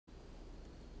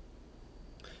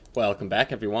Welcome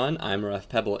back, everyone. I'm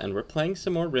Pebble, and we're playing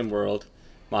some more RimWorld,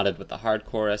 modded with the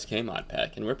Hardcore SK mod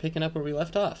pack, and we're picking up where we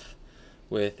left off,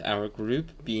 with our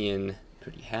group being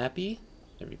pretty happy.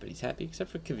 Everybody's happy except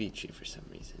for Kavichi for some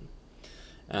reason.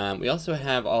 We also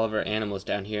have all of our animals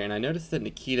down here, and I noticed that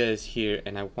Nikita is here,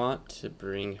 and I want to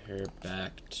bring her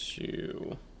back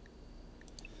to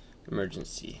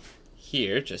emergency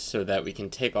here, just so that we can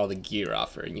take all the gear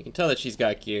off her. And you can tell that she's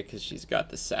got gear because she's got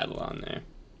the saddle on there.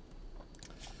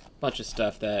 Bunch of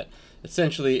stuff that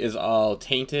essentially is all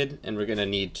tainted, and we're gonna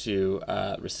need to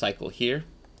recycle here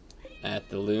at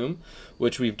the loom,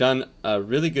 which we've done a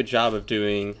really good job of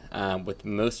doing with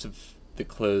most of the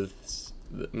clothes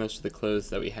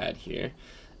that we had here.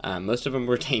 Most of them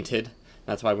were tainted.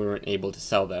 That's why we weren't able to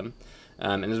sell them,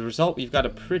 and as a result we've got a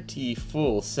pretty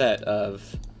full set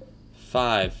of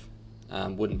 5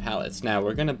 wooden pallets. Now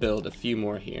we're gonna build a few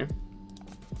more here.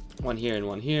 One here and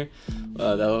one here.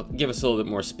 That'll give us a little bit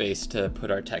more space to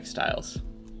put our textiles.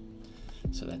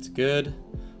 So that's good.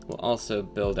 We'll also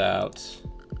build out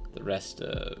the rest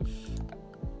of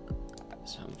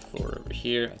some floor over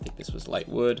here. I think this was light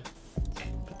wood.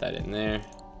 Put that in there.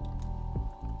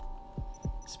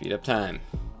 Speed up time.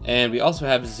 And we also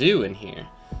have Zoo in here.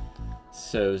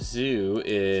 So Zoo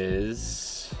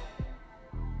is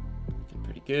looking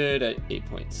pretty good at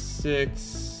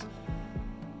 8.6.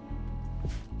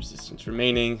 Resistance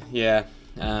remaining, yeah.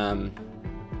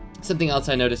 Something else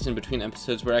I noticed in between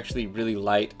episodes, we're actually really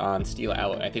light on steel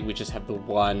alloy. I think we just have the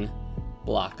one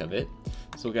block of it.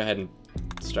 So we'll go ahead and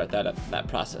start that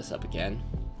process up again.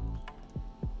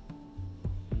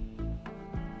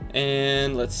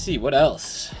 And let's see, what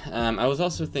else? I was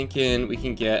also thinking we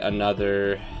can get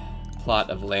another plot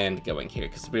of land going here,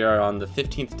 because we are on the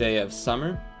 15th day of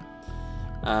summer.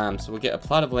 So we'll get a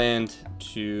plot of land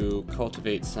to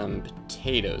cultivate some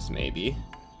potatoes, maybe.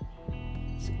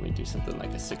 So can we do something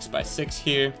like a 6x6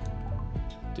 here?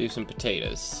 Do some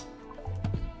potatoes.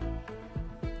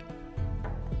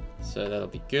 So that'll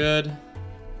be good.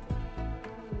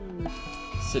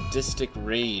 Sadistic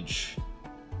rage.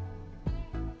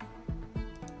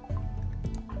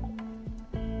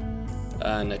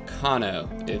 Nakano,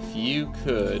 if you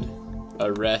could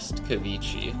arrest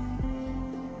Kavichi.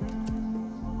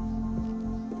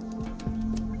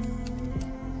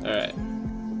 Alright.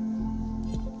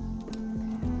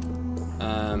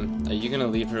 Are you gonna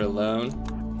leave her alone?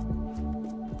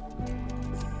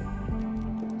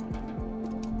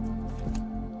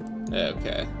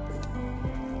 Okay.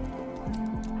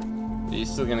 Are you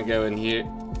still gonna go in here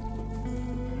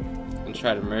and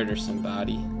try to murder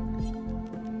somebody?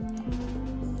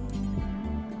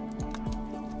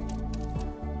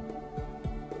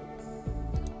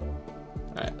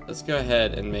 Alright, let's go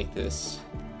ahead and make this.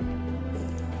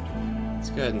 Let's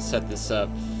go ahead and set this up.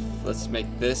 Let's make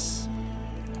this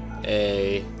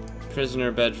a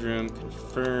prisoner bedroom.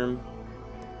 Confirm.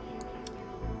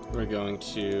 We're going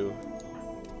to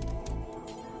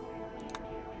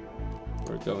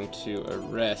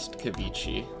arrest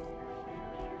Kavichi.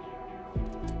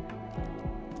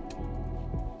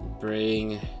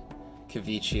 Bring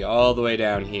Kavichi all the way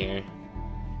down here,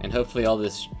 and hopefully all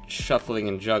this shuffling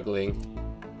and juggling.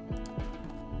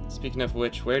 Speaking of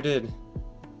which, where did...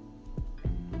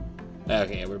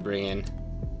 Okay, we're bringing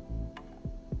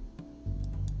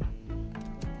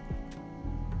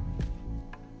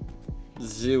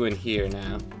Zoo in here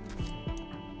now.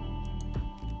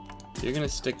 You're gonna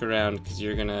stick around because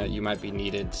you might be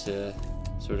needed to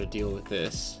sort of deal with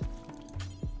this.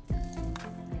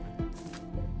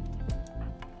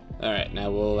 Alright, now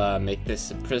we'll make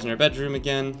this a prisoner bedroom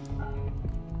again.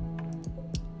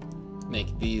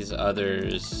 Make these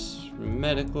others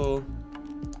medical.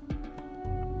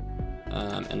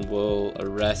 And we'll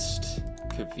arrest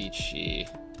Kavichi.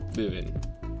 Moving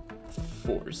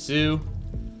for Zoo.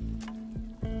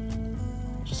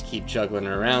 Just keep juggling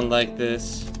around like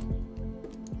this.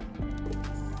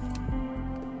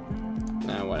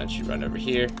 Now why don't you run over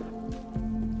here?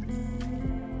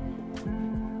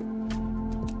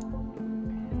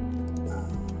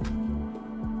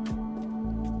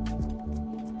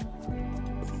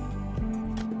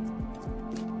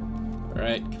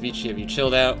 Alright, Kavichi, have you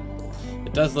chilled out?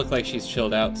 It does look like she's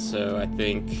chilled out, so I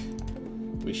think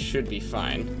we should be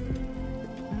fine.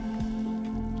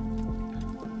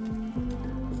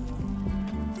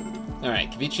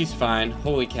 Alright, Kavichi's fine.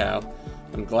 Holy cow.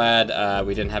 I'm glad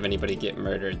we didn't have anybody get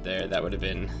murdered there. That would have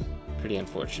been pretty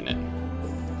unfortunate.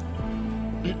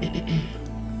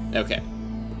 Okay.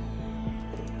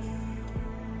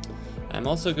 I'm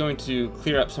also going to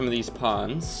clear up some of these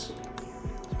ponds.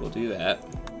 We'll do that.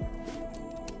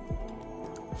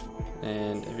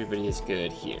 And everybody is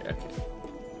good here. Okay.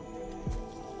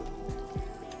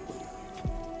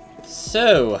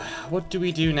 So, what do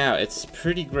we do now? It's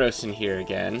pretty gross in here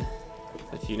again.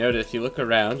 If you look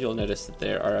around, you'll notice that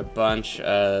there's a bunch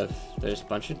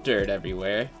of dirt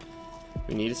everywhere.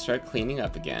 We need to start cleaning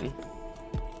up again.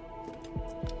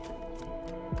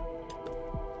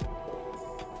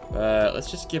 Let's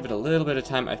just give it a little bit of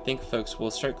time. I think, folks, we'll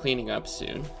start cleaning up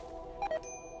soon.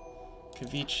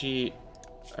 Kavichi,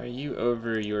 are you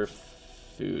over your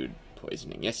food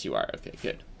poisoning? Yes, you are. Okay,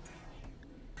 good.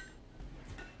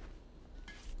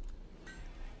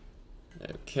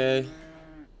 Okay.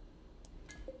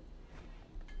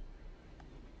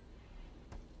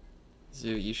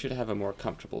 Zoo, you should have a more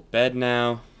comfortable bed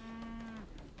now.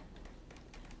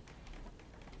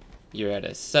 You're at a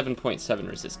 7.7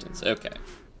 resistance. Okay.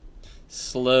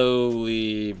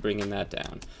 Slowly bringing that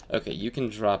down. Okay, you can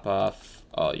drop off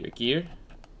all your gear.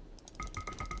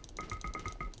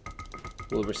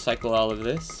 We'll recycle all of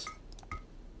this.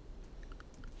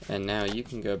 And now you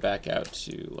can go back out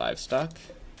to livestock.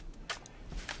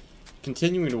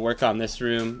 Continuing to work on this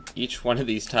room, each one of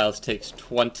these tiles takes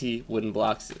 20 wooden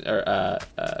blocks, or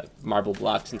marble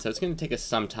blocks, and so it's going to take us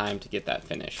some time to get that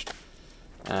finished.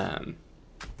 But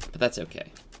that's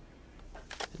okay.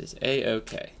 It is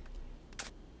A-okay.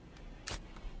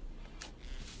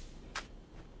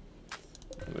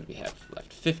 What do we have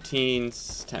left? 15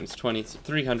 times 20, so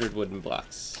 300 wooden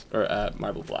blocks, or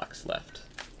marble blocks left.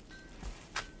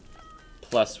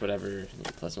 Plus whatever,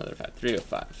 plus another 5,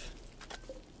 305.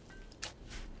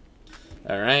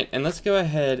 Alright, and let's go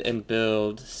ahead and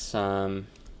build some...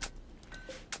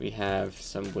 We have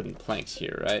some wooden planks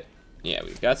here, right? Yeah,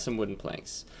 we've got some wooden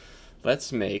planks.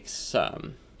 Let's make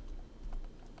some...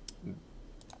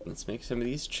 Let's make some of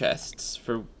these chests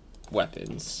for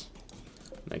weapons.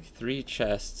 Make 3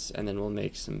 chests, and then we'll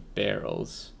make some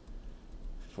barrels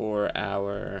for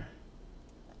our...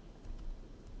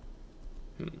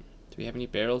 Do we have any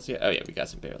barrels yet? Oh yeah, we got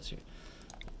some barrels here.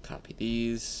 Copy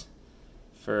these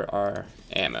for our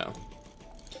ammo.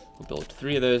 We'll build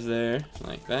 3 of those there,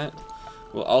 like that.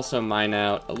 We'll also mine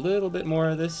out a little bit more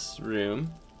of this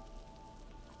room.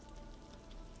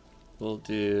 We'll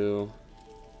do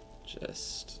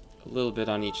just a little bit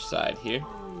on each side here.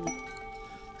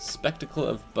 Spectacle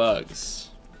of bugs.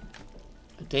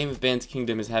 A Dame of Ban's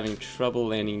kingdom is having trouble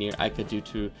landing near Ica due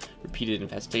to repeated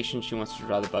infestation. She wants to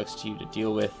draw the bugs to you to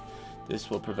deal with.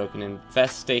 This will provoke an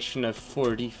infestation of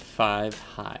 45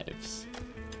 hives.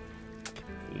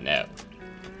 No.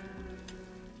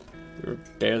 We were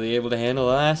barely able to handle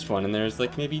the last one, and there's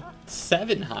like maybe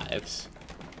 7 hives.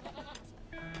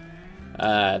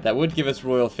 That would give us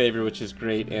royal favor, which is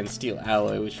great, and steel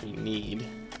alloy, which we need.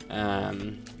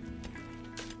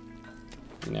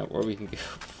 You know, or we can go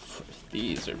for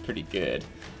these are pretty good.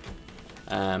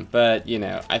 But, you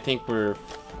know, I think we're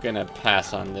gonna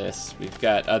pass on this. We've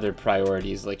got other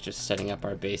priorities, like just setting up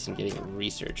our base and getting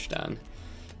research done.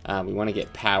 We want to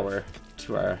get power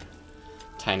to our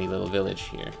tiny little village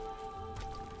here.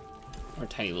 Or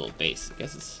tiny little base. I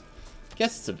guess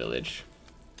it's a village.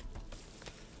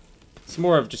 It's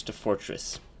more of just a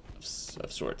fortress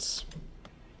of sorts.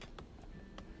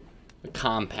 A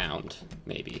compound,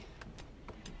 maybe.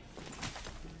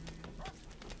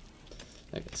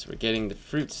 Okay, so we're getting the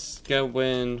fruits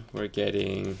going. We're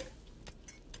getting...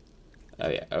 Oh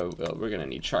yeah, oh well, we're gonna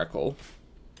need charcoal.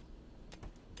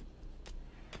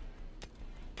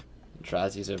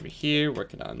 Drazi's over here,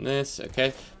 working on this.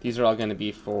 Okay, these are all gonna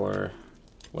be for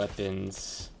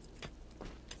weapons,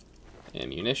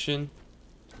 ammunition.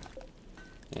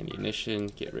 Ammunition,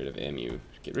 get rid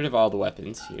of all the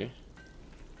weapons here.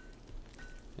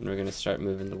 And we're gonna start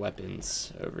moving the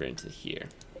weapons over into here.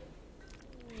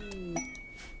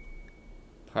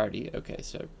 Party, okay,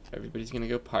 so everybody's gonna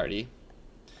go party.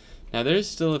 Now there's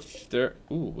still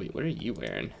ooh, wait, what are you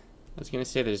wearing? I was gonna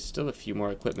say there's still a few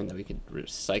more equipment that we could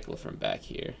recycle from back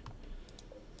here.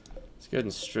 Let's go ahead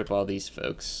and strip all these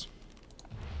folks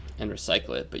and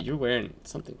recycle it, but you're wearing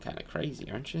something kind of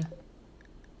crazy, aren't you?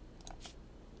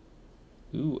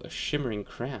 Ooh, a shimmering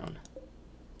crown.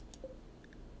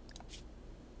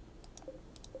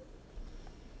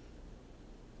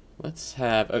 Let's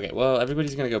have... Okay, well,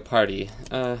 everybody's gonna go party.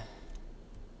 Aren't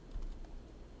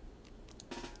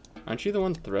you the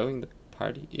one throwing the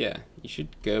party? Yeah, you should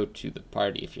go to the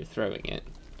party if you're throwing it.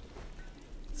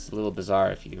 It's a little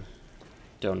bizarre if you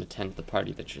don't attend the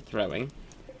party that you're throwing.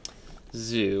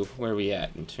 Zoo, where are we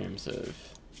at in terms of...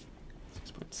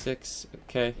 6.6,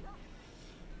 okay.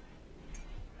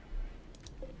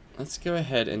 Let's go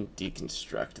ahead and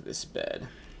deconstruct this bed.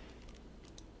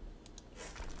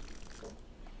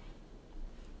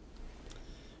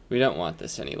 We don't want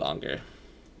this any longer.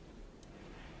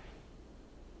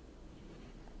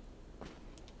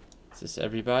 this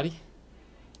everybody?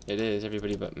 It is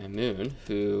everybody but Mamoon,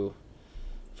 who,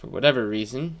 for whatever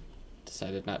reason,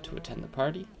 decided not to attend the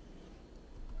party.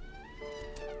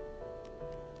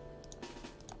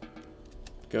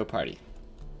 Go party.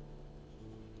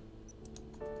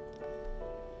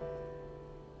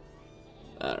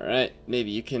 Alright, maybe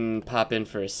you can pop in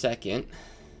for a second.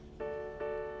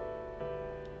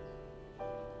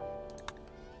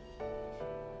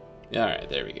 Alright,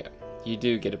 there we go. You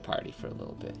do get a party for a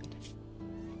little bit.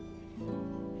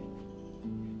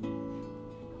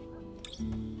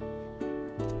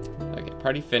 Okay,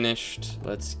 party finished.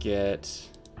 Let's get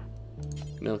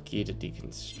Milky to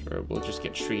deconstruct, or we'll just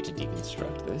get Tree to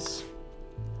deconstruct this.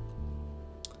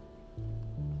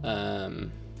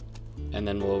 And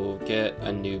then we'll get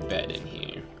a new bed in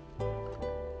here.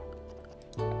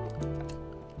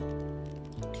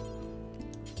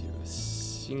 Do a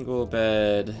single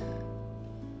bed.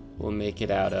 We'll make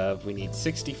it out of, we need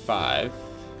 65.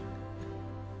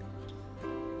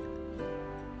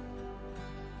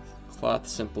 Cloth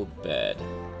simple bed.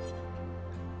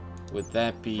 Would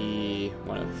that be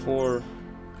 104?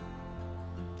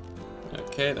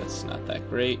 Okay, that's not that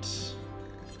great.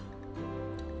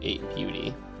 8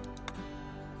 beauty.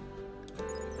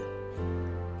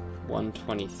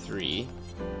 123.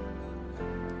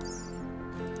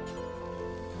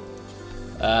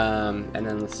 And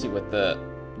then let's see what the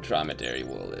dromedary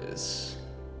wool is.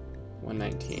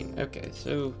 119. Okay,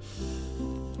 so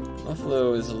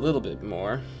buffalo is a little bit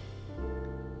more.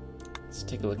 Let's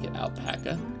take a look at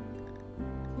alpaca.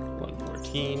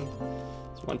 114.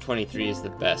 So 123 is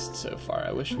the best so far.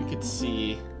 I wish we could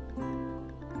see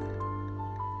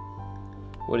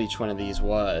what each one of these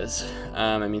was.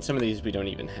 I mean, some of these we don't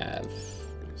even have.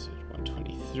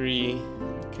 123.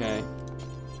 Okay.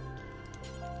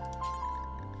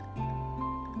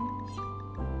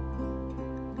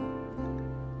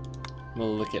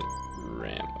 We'll look at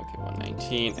ram. Okay,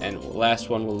 119. And the last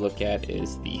one we'll look at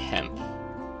is the hemp.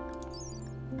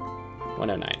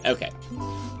 109. Okay.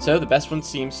 So the best one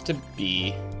seems to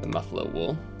be the muffalo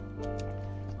wool.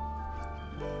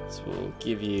 So we'll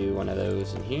give you one of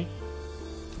those in here.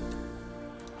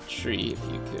 Tree, if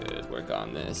you could work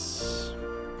on this.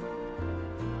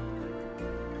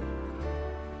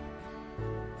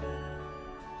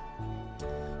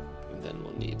 And then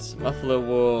we'll need some buffalo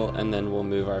wool, and then we'll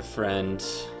move our friend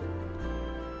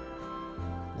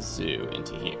Zoo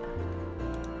into here.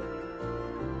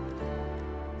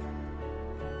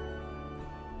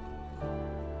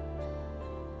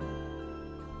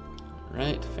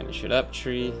 Alright, finish it up,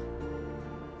 Tree.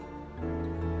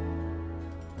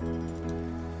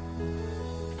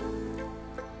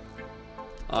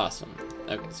 Awesome.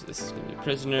 Okay, so this is going to be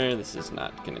prisoner. This is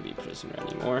not going to be prisoner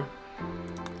anymore.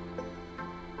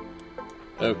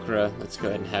 Okra, let's go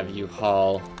ahead and have you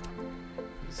haul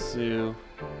Zoo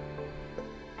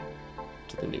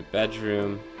to the new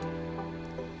bedroom.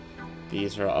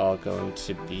 These are all going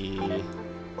to be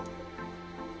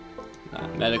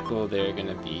not medical. They're going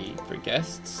to be for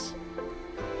guests.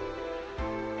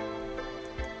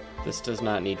 This does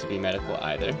not need to be medical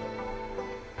either.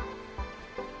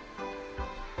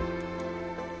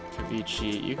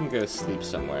 You can go sleep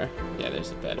somewhere. Yeah,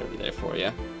 there's a bed over there for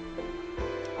you.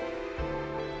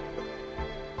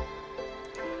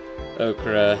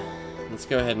 Okra, let's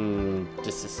go ahead and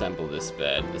disassemble this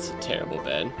bed. This is a terrible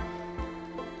bed.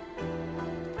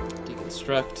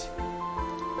 Deconstruct.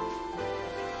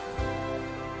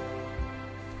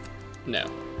 No,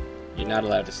 you're not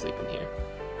allowed to sleep in here.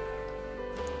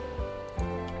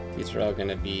 These are all going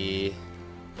to be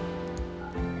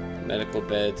medical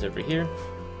beds over here.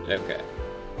 Okay.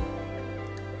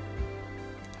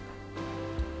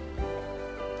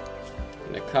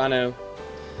 Nakano,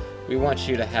 we want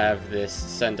you to have this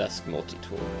Sendusk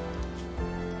multi-tool.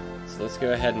 So let's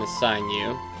go ahead and assign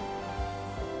you.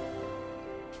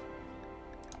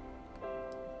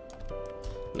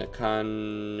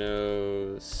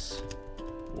 Nakano's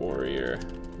warrior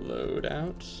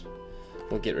loadout.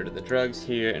 We'll get rid of the drugs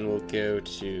here and we'll go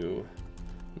to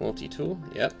multi-tool.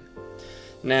 Yep.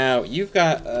 Now, you've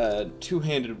got a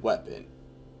two-handed weapon.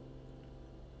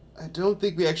 I don't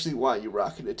think we actually want you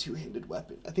rocking a two-handed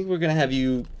weapon. I think we're going to have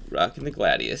you rocking the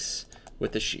Gladius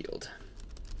with the shield.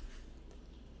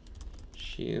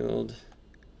 Shield.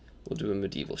 We'll do a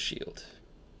medieval shield.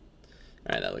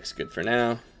 Alright, that looks good for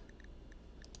now.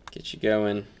 Get you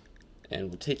going. And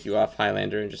we'll take you off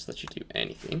Highlander and just let you do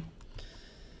anything.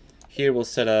 Here we'll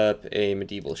set up a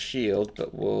medieval shield,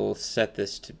 but we'll set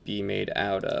this to be made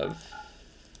out of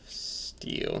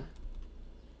steel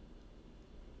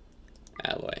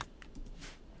alloy.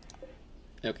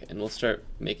 Okay, and we'll start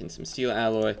making some steel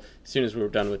alloy as soon as we're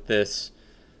done with this,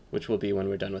 which will be when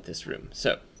we're done with this room.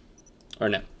 So, or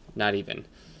no, not even,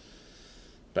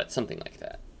 but something like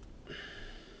that.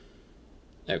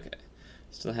 Okay,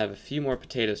 still have a few more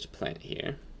potatoes to plant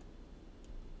here.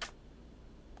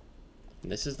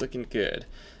 And this is looking good.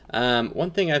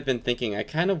 One thing I've been thinking, I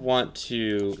kind of want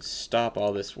to stop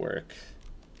all this work.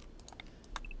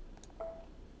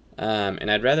 And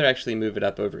I'd rather actually move it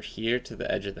up over here to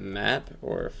the edge of the map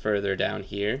or further down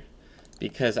here,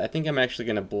 because I think I'm actually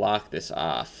going to block this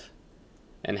off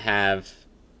and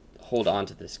hold on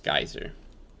to this geyser.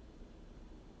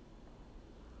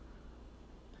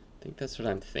 I think that's what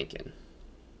I'm thinking.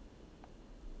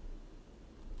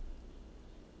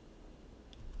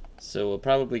 So we'll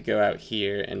probably go out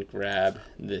here and grab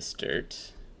this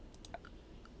dirt.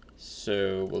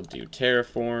 So we'll do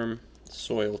terraform,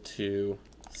 soil 2,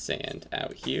 sand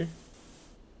out here.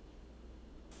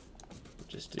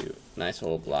 Just do a nice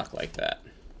whole block like that.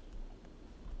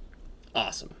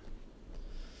 Awesome.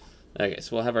 Okay,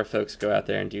 so we'll have our folks go out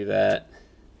there and do that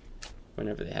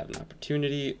whenever they have an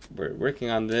opportunity. We're working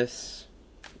on this,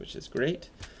 which is great.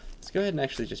 Let's go ahead and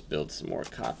actually just build some more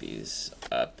copies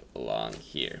up along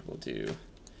here. We'll do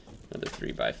another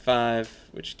 3x5,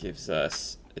 which gives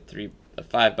us a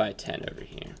 5x10 over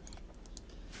here.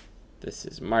 This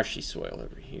is marshy soil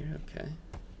over here, okay.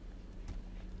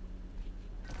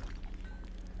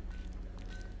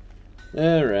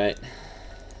 Alright,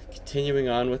 continuing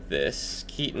on with this.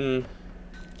 Keaton,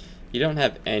 you don't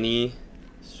have any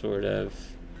sort of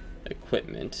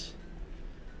equipment.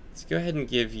 Let's go ahead and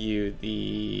give you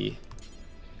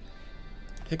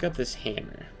pick up this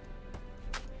hammer.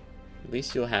 At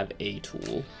least you'll have a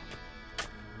tool.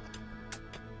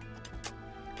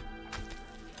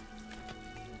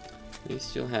 At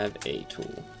least you'll have a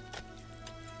tool.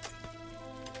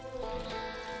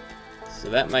 So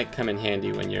that might come in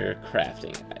handy when you're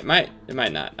crafting. It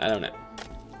might not, I don't know.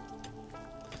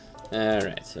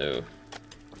 Alright, so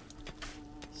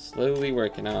slowly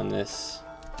working on this.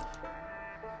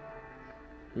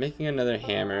 Making another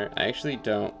hammer. I actually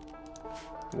don't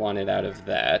want it out of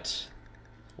that.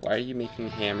 Why are you making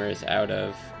hammers out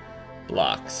of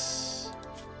blocks?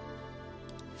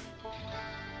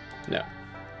 No.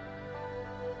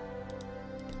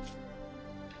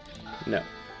 No.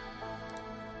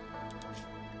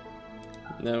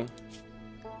 No.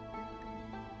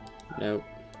 Nope.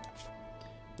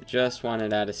 We just want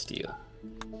it out of steel.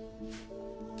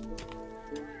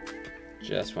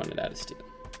 Just want it out of steel.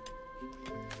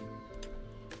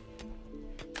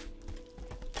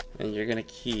 And you're gonna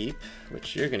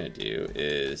what you're gonna do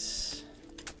is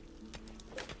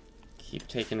keep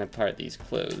taking apart these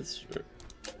clothes,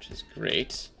 which is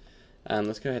great.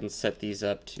 Let's go ahead and set these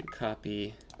up to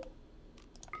copy,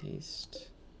 paste,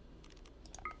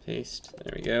 paste,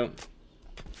 there we go.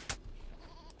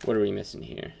 What are we missing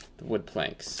here? The wood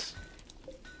planks.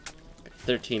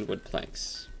 13 wood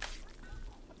planks.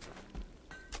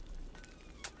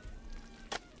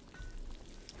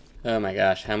 Oh my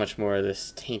gosh, how much more of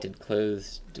this tainted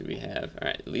clothes do we have?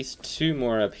 Alright, at least 2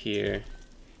 more up here.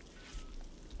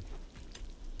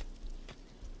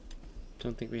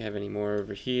 Don't think we have any more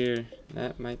over here.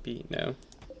 That might be, no.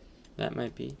 That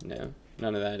might be, no.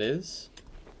 None of that is.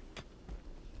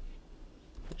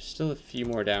 There's still a few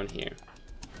more down here.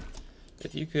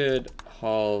 If you could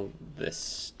haul this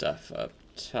stuff up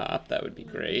top, that would be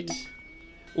great.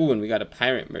 Ooh, and we got a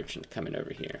pirate merchant coming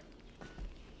over here.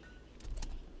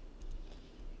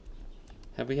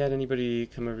 Have we had anybody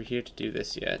come over here to do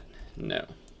this yet? No.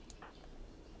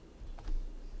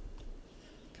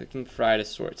 Cooking fried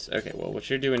assorts. Okay, well, what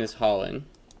you're doing is hauling.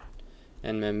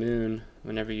 And Mamoon,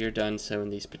 whenever you're done sowing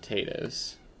these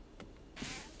potatoes,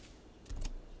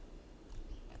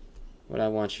 what I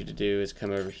want you to do is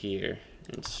come over here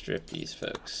and strip these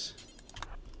folks.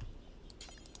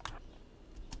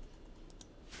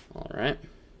 Alright.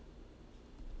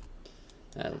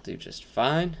 That'll do just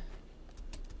fine.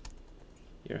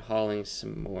 You're hauling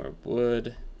some more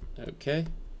wood. Okay.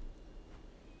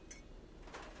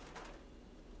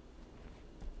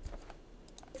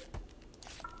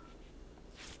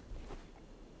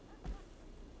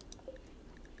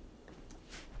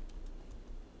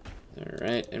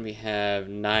 Alright, and we have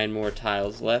 9 more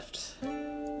tiles left.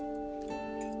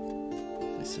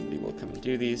 Hopefully somebody will come and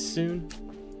do these soon.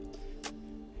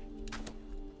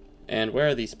 And where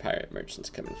are these pirate merchants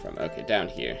coming from? Okay, down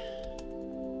here.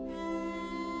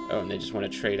 Oh, and they just want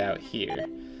to trade out here.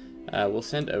 We'll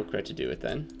send Okra to do it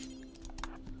then.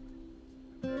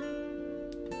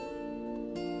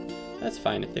 That's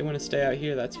fine. If they want to stay out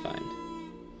here, that's fine.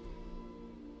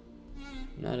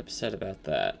 I'm not upset about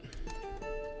that.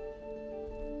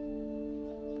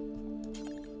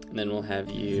 And then we'll have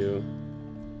you...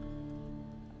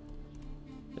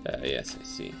 yes, I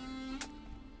see.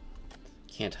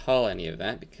 Can't haul any of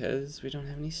that because we don't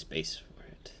have any space for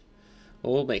it.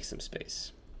 Well, we'll make some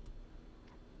space.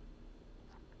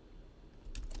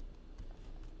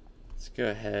 Let's go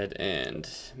ahead and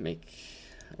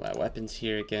allow weapons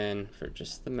here again for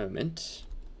just the moment.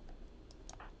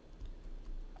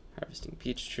 Harvesting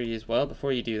peach trees. Well,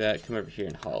 before you do that, come over here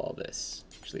and haul all this.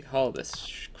 Actually, haul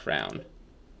this crown.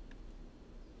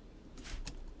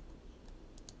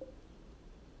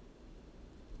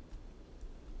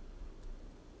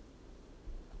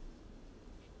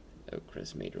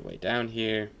 Okra's made her way down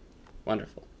here.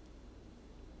 Wonderful.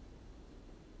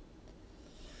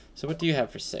 So what do you have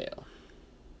for sale?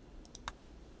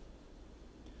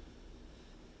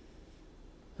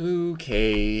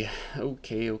 Okay.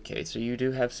 So you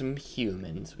do have some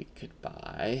humans we could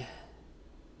buy.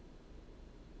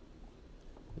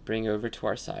 Bring over to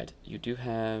our side. You do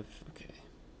have, okay.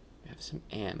 We have some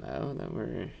ammo that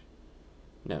we're...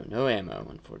 No ammo,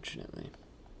 unfortunately.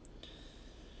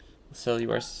 We'll sell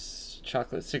you our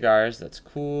chocolate cigars. That's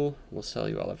cool. We'll sell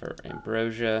you all of our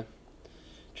ambrosia.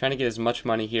 Trying to get as much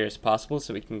money here as possible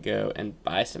so we can go and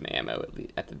buy some ammo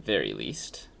at the very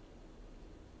least.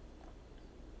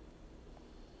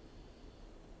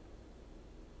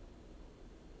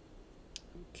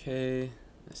 Okay.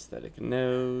 Aesthetic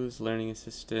nose, learning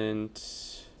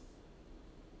assistant,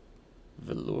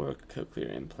 velour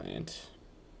cochlear implant.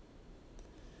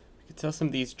 We could sell some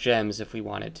of these gems if we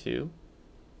wanted to.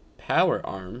 Power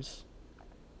arms.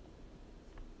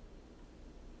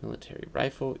 Military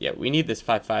rifle. Yeah, we need this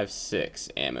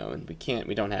 5.56 ammo, and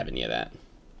we don't have any of that.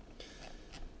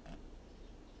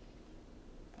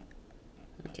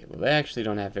 Okay, well, they actually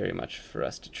don't have very much for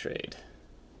us to trade.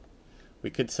 We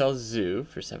could sell Zoo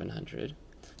for 700.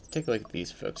 Let's take a look at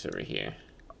these folks over here.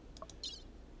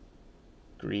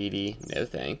 Greedy, no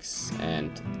thanks.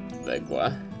 And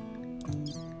Legua.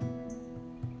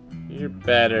 You're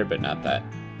better, but not that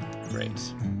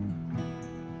great.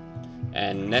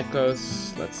 And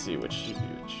Nekos, let's see which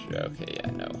okay,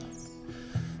 yeah, no.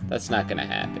 That's not gonna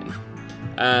happen.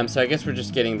 So I guess we're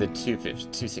just getting the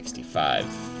 265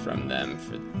 from them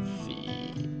for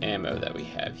the ammo that we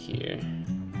have here.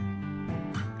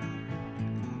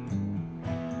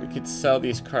 We could sell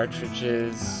these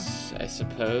cartridges, I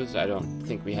suppose. I don't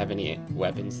think we have any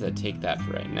weapons that take that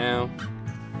for right now.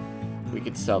 We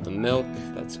could sell the milk,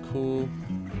 that's cool.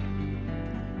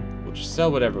 We'll just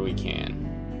sell whatever we can.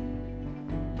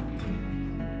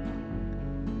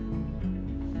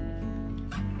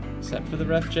 Except for the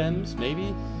ref gems,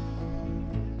 maybe?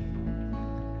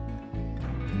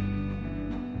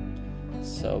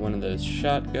 Sell one of those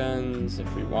shotguns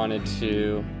if we wanted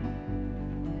to.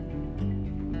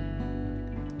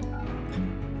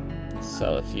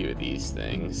 Sell a few of these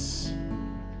things.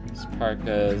 These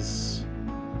parkas.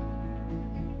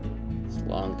 This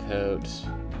long coat.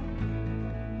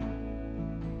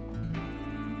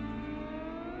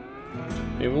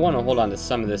 I mean, we want to hold on to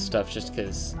some of this stuff just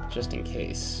in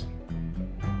case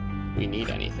we need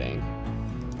anything.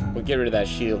 We'll get rid of that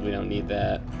shield. We don't need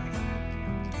that.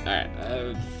 All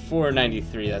right,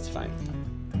 493. That's fine.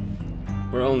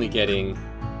 We're only getting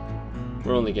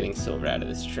silver out of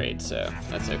this trade, so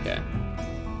that's okay.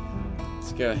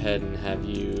 Let's go ahead and have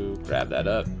you grab that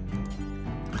up.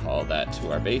 Haul that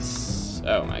to our base.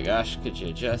 Oh my gosh, could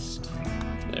you just...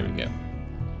 There we go.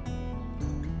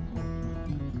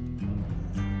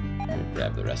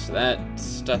 Grab the rest of that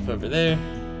stuff over there.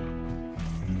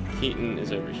 Keaton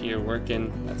is over here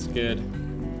working. That's good.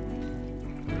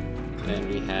 And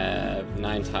we have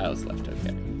 9 tiles left.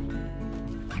 Okay.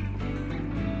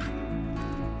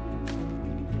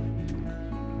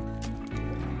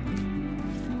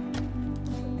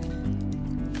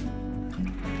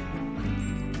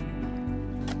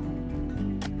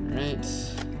 Alright.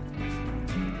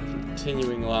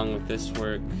 Continuing along with this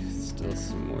work. Still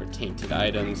some more tainted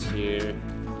items here.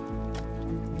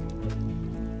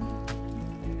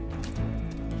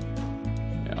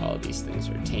 Yeah, all of these things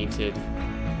are tainted.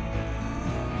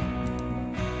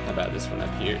 How about this one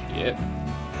up here? Yep.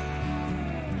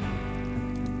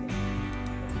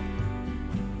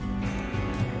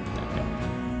 Okay.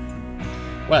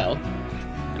 Well,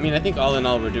 I mean, I think all in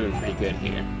all we're doing pretty good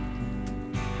here.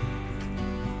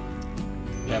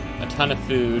 We have a ton of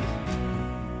food.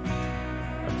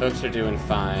 Folks are doing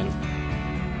fine.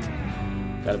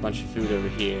 Got a bunch of food over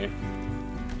here.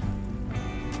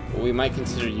 What we might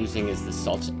consider using is the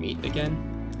salted meat again.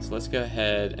 So let's go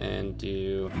ahead and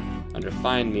do, under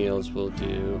fine meals, we'll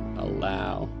do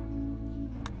allow.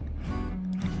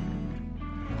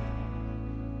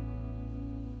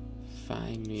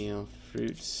 Fine meal,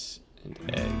 fruits, and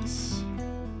eggs.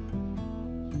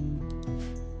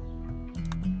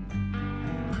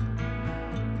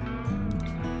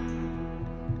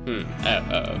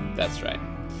 Oh, that's right.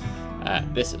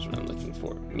 This is what I'm looking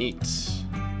for. Meat.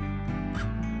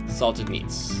 Salted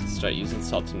meats. Start using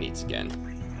salted meats again.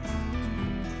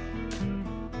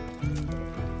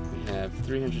 We have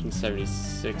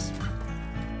 376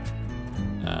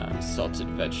 salted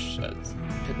veg,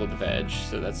 pickled veg,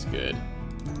 so that's good.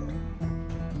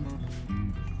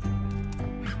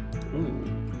 Ooh,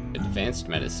 advanced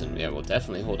medicine. Yeah, we'll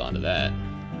definitely hold on to that.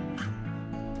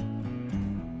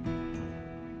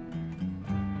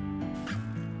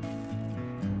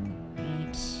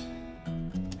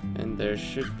 There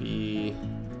should be...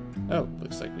 Oh,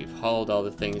 looks like we've hauled all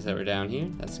the things that were down here.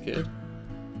 That's good.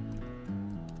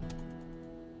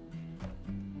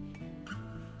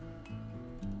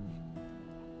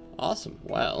 Awesome.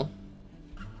 Well,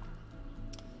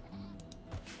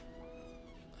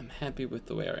 I'm happy with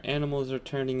the way our animals are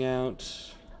turning out.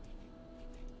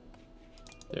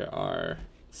 There are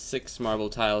 6 marble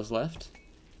tiles left.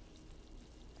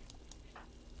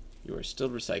 You are still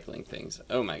recycling things.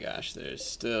 Oh my gosh, there's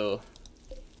still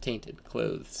tainted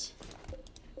clothes.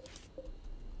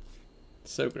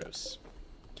 So gross.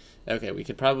 Okay, we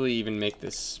could probably even make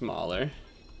this smaller.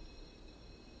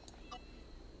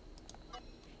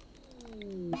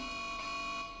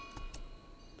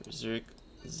 Berserk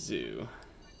Zoo.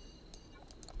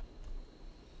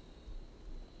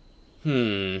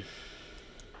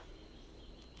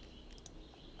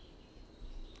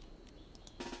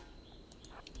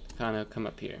 Kano, come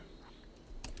up here.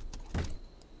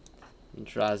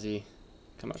 Drazi,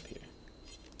 come up here.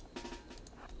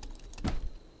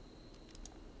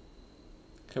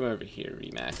 Come over here,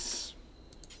 Remax.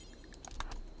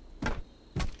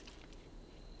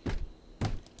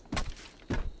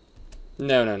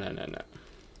 No.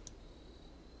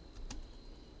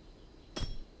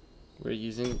 We're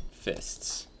using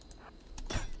fists.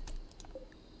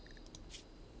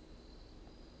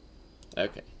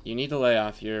 Okay, you need to lay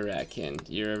off. You're a ratkin.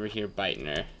 You're over here biting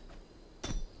her.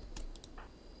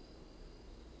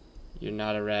 You're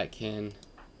not a ratkin.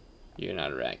 You're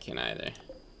not a ratkin either.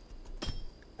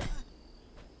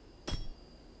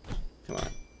 Come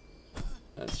on.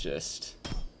 Let's just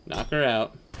knock her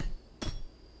out.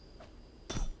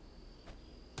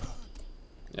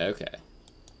 Okay.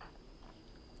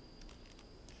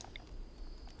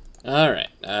 Alright,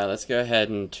 let's go ahead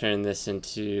and turn this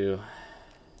into...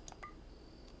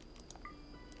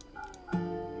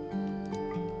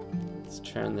 Let's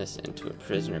turn this into a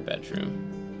prisoner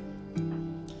bedroom.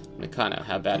 Nakano,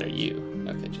 how bad are you?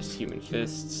 Okay, just human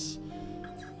fists.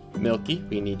 Milky,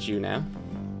 we need you now.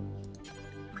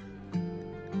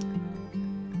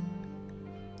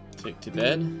 Take to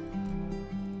bed.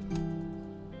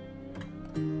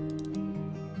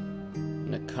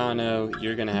 Nakano,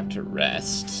 you're gonna have to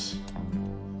rest.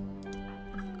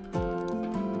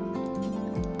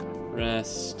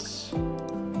 Rest.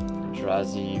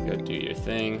 Drazi, you go do your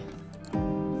thing.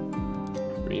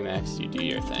 Remax, you do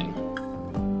your thing.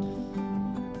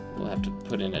 We'll have to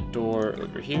put in a door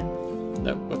over here.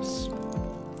 No, whoops.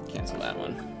 Cancel that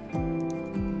one.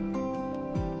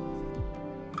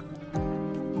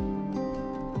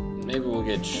 Maybe we'll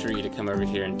get Shri to come over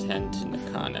here and tend to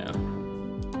Nakano.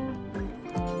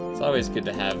 It's always good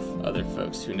to have other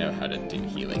folks who know how to do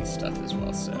healing stuff as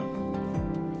well, so.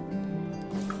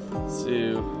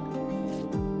 Zoo.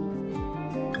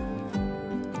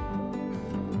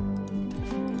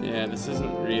 Yeah, this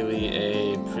isn't really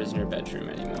a prisoner bedroom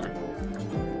anymore.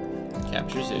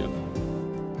 Capture Zoo.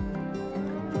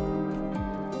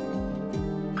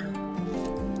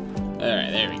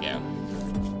 Alright, there we go.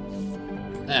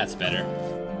 That's better.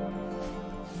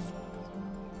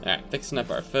 Alright, fixing up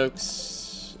our folks.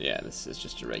 Yeah, this is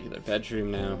just a regular bedroom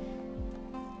now.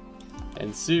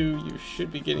 And Zoo, you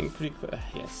should be getting pretty close.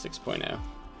 Yeah, 6.0.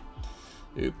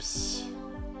 Oops.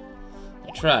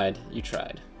 You tried. You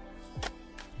tried.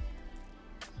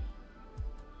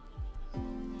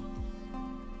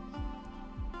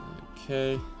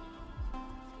 Okay.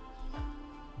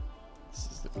 This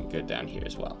is looking good down here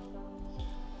as well.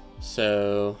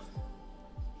 So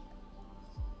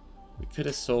we could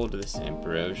have sold this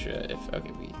ambrosia if,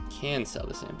 okay, we can sell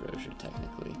this ambrosia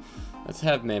technically. Let's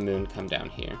have Mamoon come down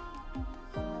here.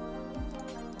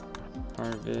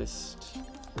 Harvest.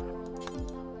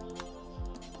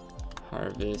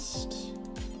 Harvest.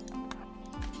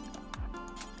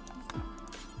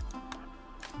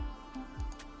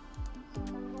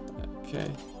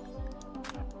 Okay.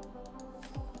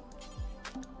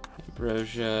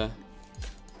 Ambrosia.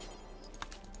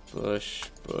 Bush,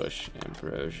 bush,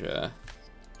 ambrosia.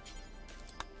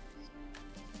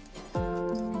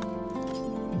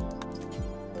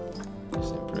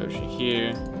 There's ambrosia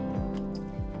here.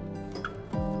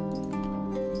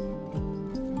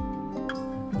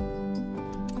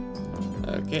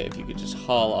 Okay, if you could just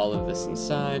haul all of this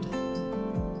inside.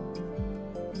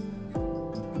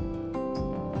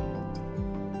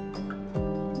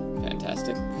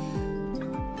 Fantastic.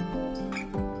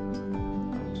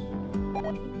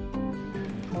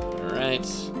 Alright.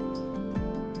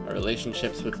 Our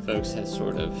relationships with folks has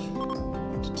sort of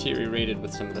deteriorated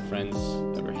with some of the friends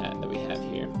that we have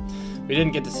here. We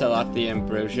didn't get to sell off the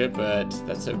ambrosia, but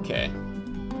that's okay.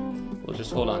 We'll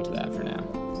just hold on to that for now.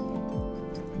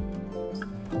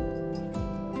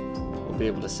 We'll be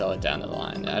able to sell it down the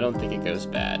line. I don't think it goes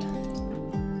bad.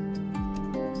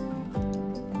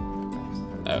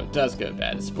 Oh, it does go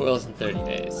bad. It spoils in 30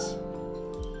 days.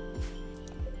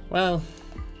 Well,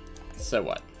 so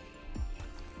what?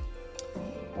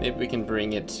 Maybe we can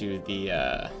bring it to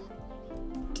the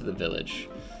village.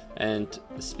 And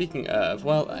speaking of,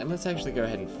 well, let's actually go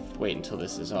ahead and wait until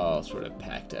this is all sort of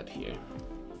packed up here.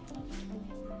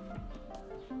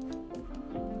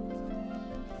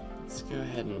 Let's go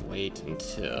ahead and wait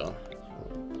until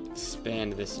we'll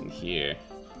expand this in here.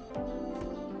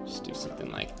 Just do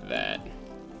something like that.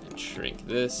 And shrink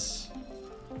this.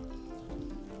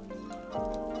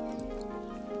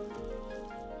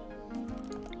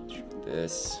 Shrink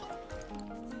this.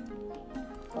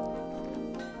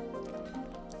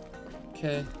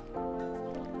 Okay.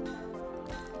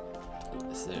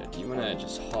 Do you want to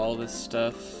just haul this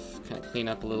stuff? Kind of clean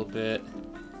up a little bit.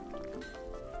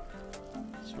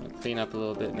 Just want to clean up a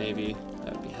little bit, maybe.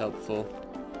 That would be helpful.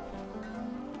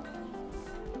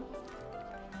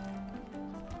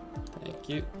 Thank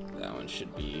you. That one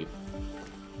should be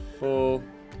full.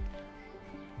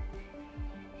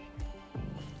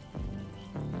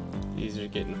 These are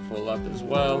getting full up as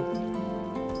well.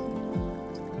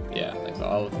 Yeah, like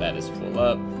all of that is full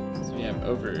up. So we have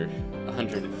over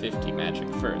 150 magic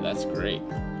fur. That's great.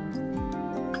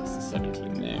 That's the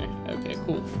 17 there. Okay,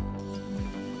 cool.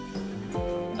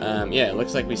 Yeah, it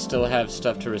looks like we still have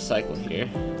stuff to recycle here.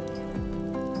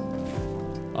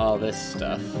 All this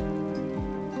stuff.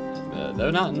 Though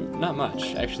not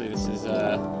much. Actually, this is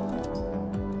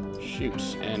shoot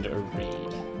and a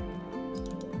raid.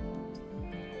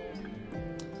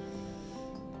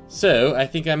 So, I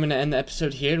think I'm going to end the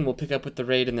episode here, and we'll pick up with the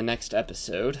raid in the next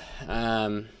episode.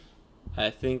 I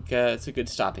think it's a good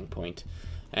stopping point.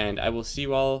 And I will see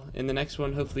you all in the next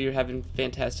one. Hopefully you're having a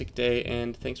fantastic day,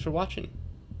 and thanks for watching.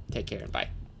 Take care, and bye.